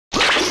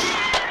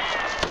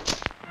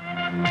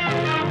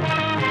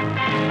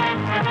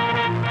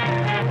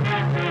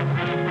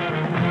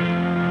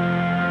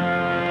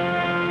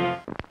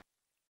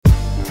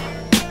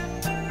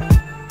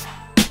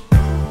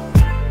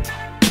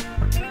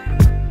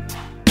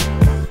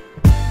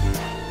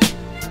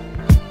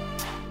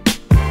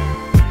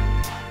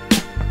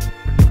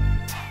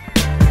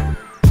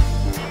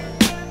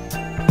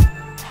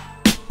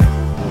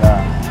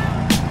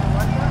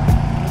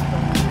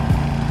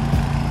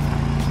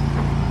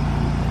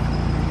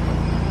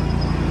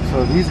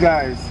So these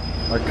guys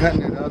are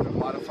cutting it up and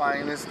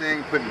modifying this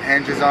thing, putting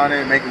hinges on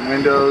it, making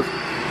windows.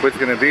 What's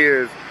gonna be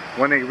is,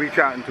 when they reach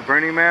out into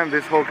Burning Man,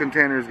 this whole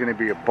container is gonna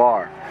be a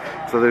bar.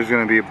 So there's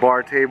gonna be a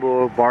bar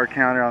table, bar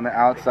counter on the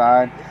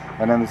outside,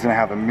 and then it's gonna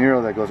have a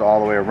mural that goes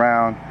all the way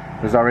around.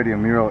 There's already a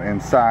mural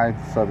inside,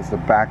 so it's the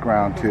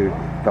background to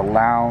the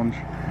lounge.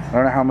 I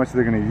don't know how much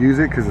they're gonna use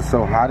it because it's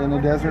so hot in the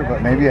desert,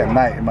 but maybe at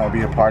night it might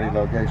be a party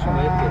location.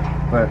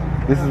 But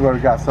this is what we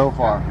got so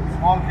far.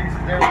 Small pieces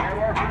there.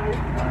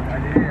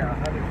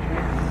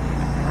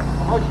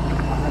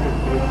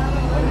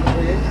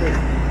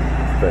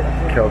 The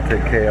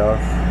Celtic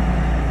Chaos.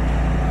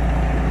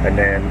 And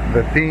then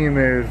the theme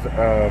is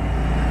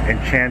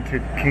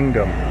Enchanted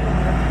Kingdom.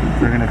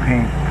 We're gonna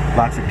paint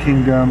lots of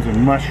kingdoms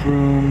and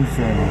mushrooms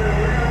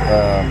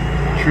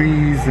and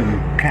trees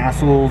and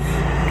castles.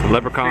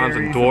 Leprechauns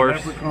and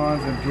dwarves.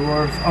 Leprechauns and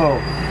dwarves. Oh,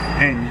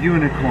 and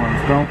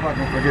unicorns. Don't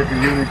fucking forget the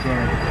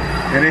unicorn.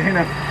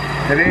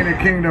 It ain't a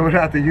kingdom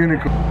without the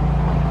unicorn.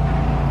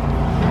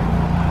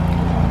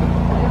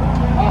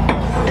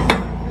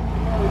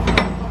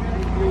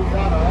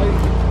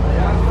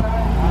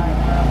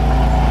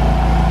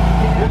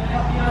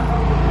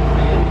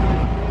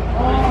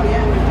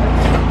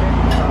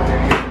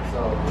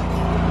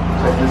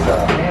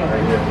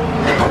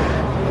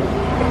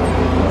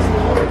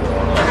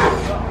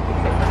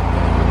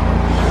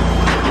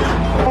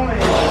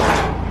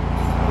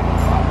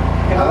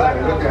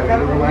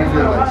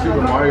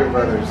 Super Mario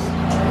Brothers.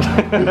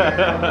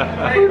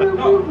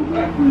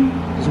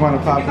 Just want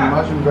to pop some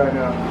mushrooms right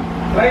now.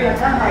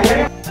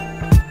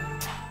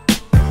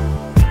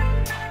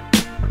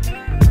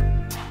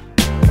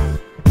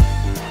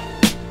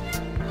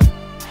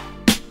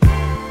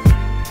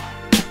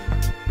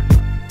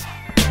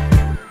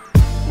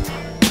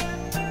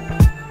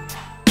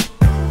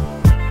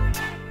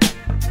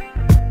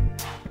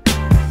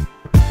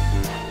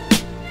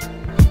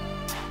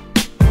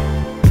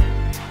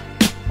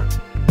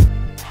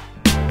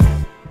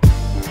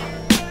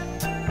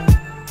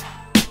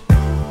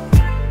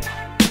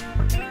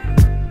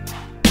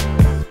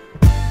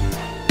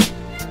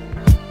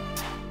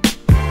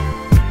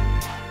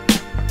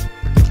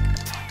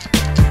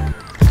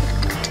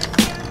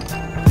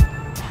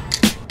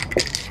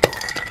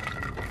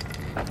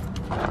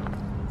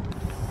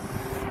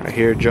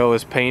 Here Joe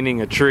is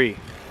painting a tree.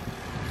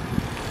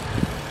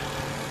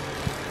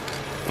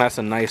 That's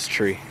a nice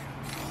tree.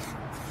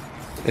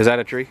 Is that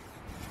a tree?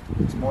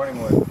 It's morning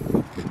wood.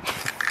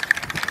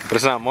 But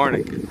it's not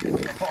morning.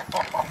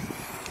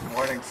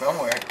 Morning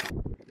somewhere.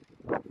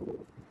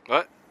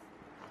 What?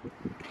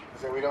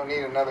 So we don't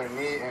need another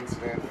knee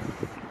incident.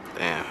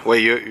 Damn.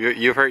 Wait,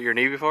 you've hurt your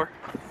knee before?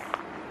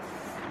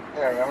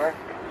 Yeah, remember?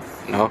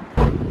 No.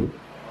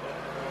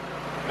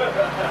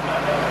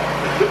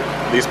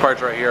 These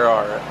parts right here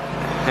are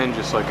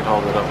hinges so I can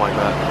hold it up like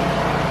that.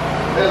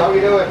 Hey, how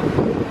we doing?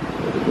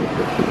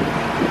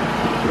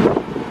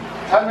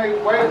 Tell me,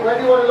 where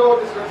do you want to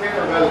load this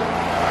container, Bill?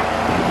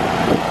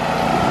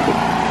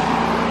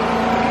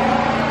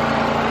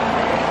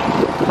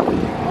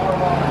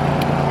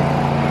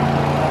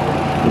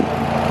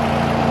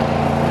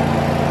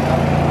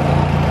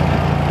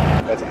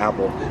 That's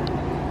apple.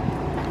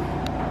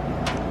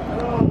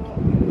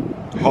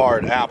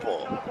 Hard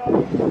apple.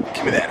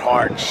 Give me that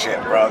hard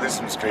shit, bro. This is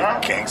some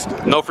straight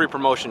gangster. No free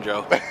promotion,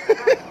 Joe.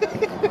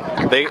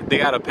 They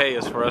gotta pay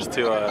us for us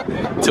to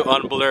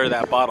unblur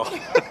that bottle.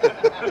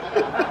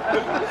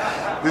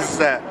 This is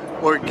that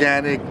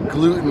organic,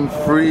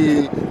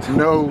 gluten-free,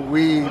 no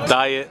weed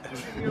Diet,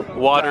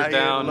 watered diet,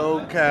 down,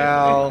 low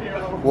cal,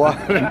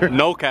 water,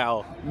 no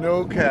cal.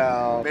 no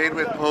cal, made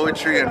with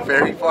poetry and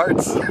fairy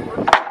farts.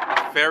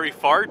 Fairy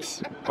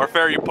farts or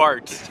fairy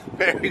parts?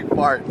 Fairy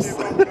farts.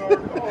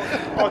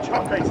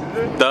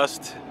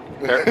 Dust,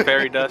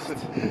 fairy dust.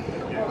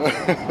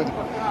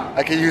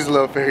 I can use a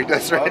little fairy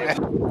dust right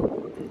now.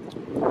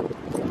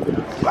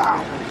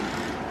 Wow.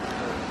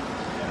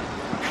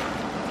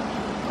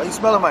 Are you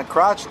smelling my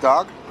crotch,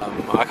 dog?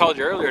 I called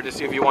you earlier to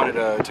see if you wanted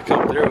to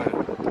come through.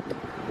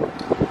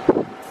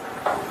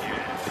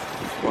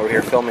 I'm over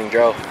here filming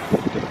Joe.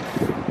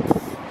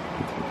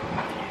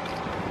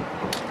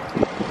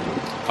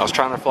 I was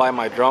trying to fly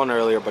my drone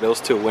earlier, but it was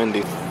too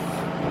windy.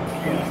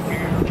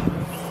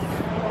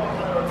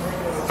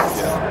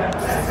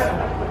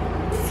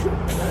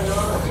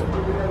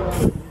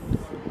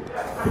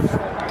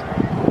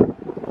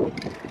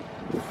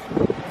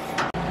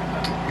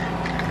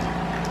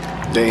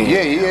 Dang.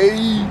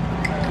 Yeah.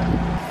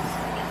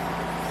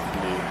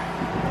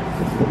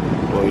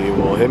 Well, you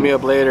will hit me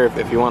up later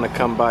if you want to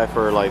come by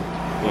for like,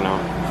 you know,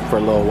 for a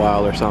little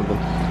while or something.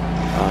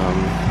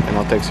 And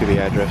I'll text you the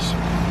address.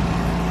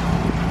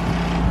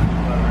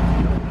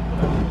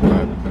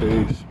 Alright,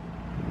 peace.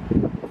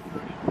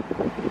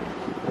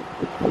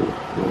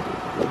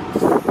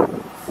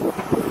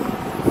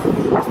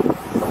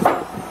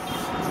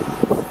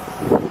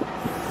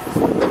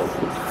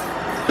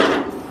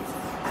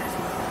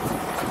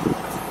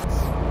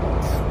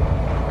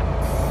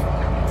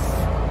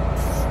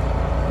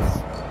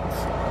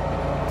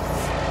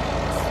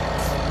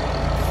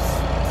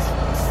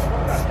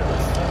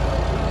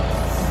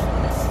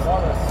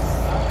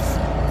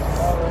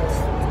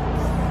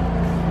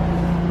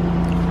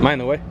 I in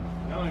the way?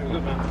 No, you're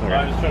good, man. Okay.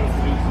 I was trying to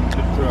do some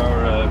tips for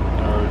our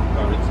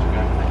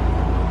Instagram.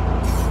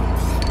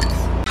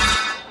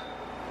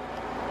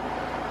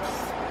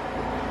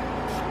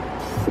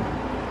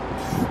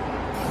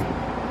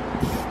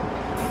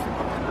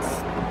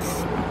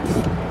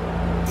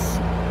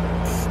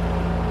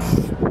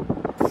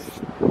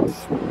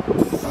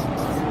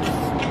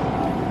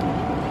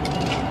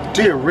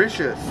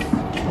 Delicious.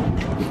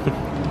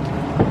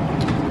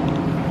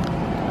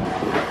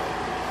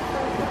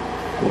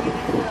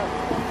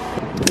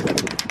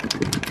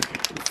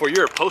 For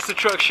your poster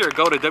truck shirt,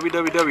 go to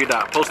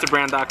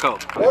www.posterbrand.co.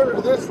 Order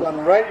this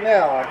one right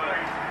now.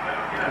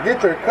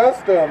 Get your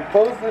custom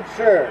posted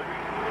shirt.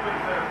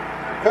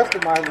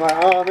 Customize by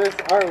all this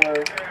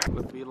artwork.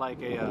 Would be like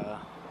a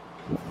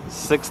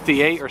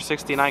 68 or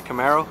 69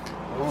 Camaro.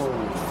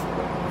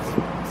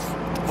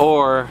 Ooh.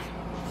 Or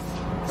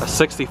a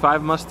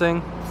 65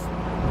 Mustang.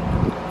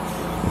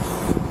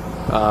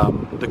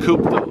 The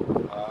coupe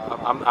though.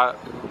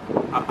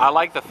 I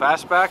like the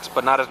fastbacks,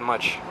 but not as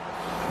much.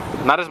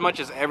 Not as much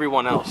as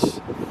everyone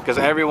else, because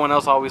everyone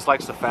else always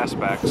likes the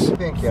fastbacks. I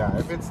think, yeah,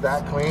 if it's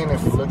that clean,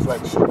 if it looks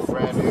like super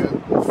brand new, you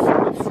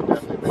can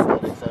definitely make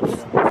that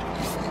exception.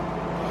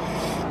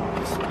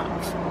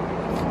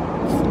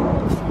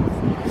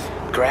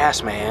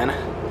 Grass, man.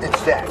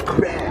 It's that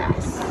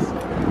grass.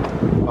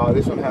 Oh,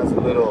 this one has a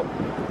little.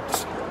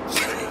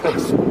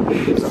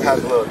 This one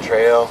has a little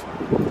trail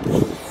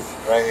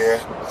right here.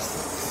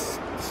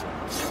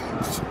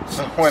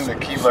 So when the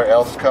Keebler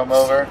elves come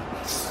over,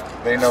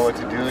 they know what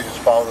to do. Just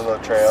follow the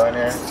little trail in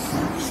here.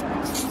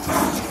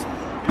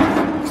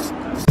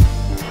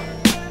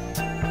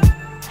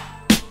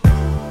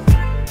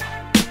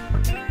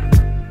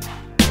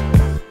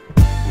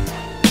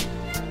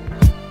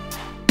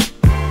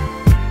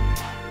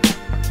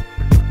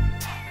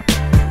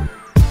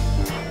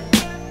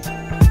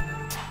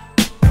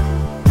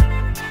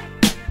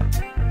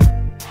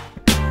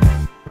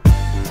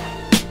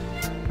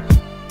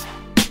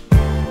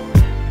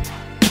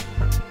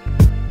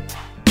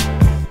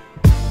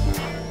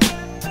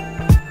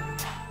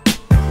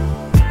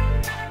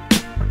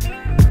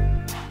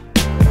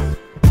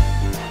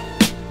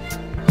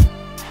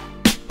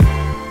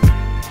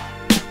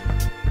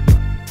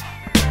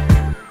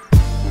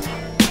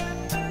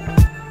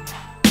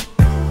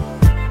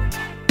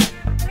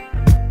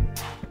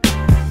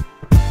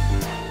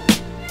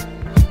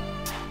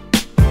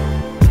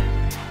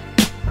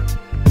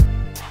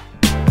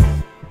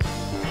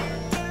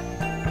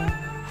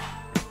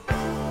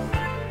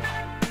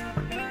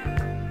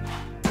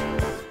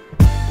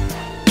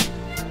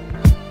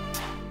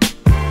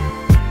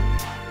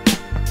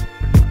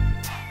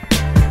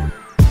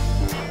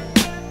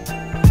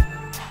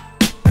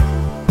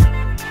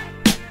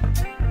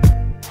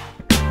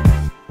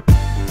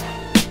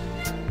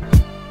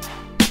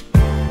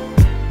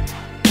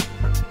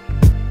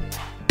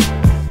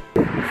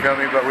 Feel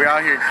me? But we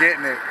out here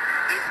getting it.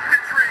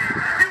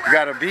 You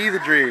gotta be the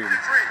dream.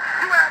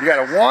 You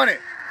gotta want it.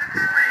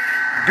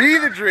 Be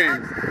the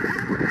dream.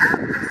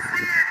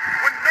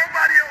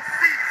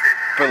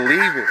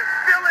 Believe it.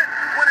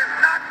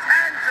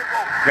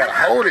 You gotta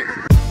hold it.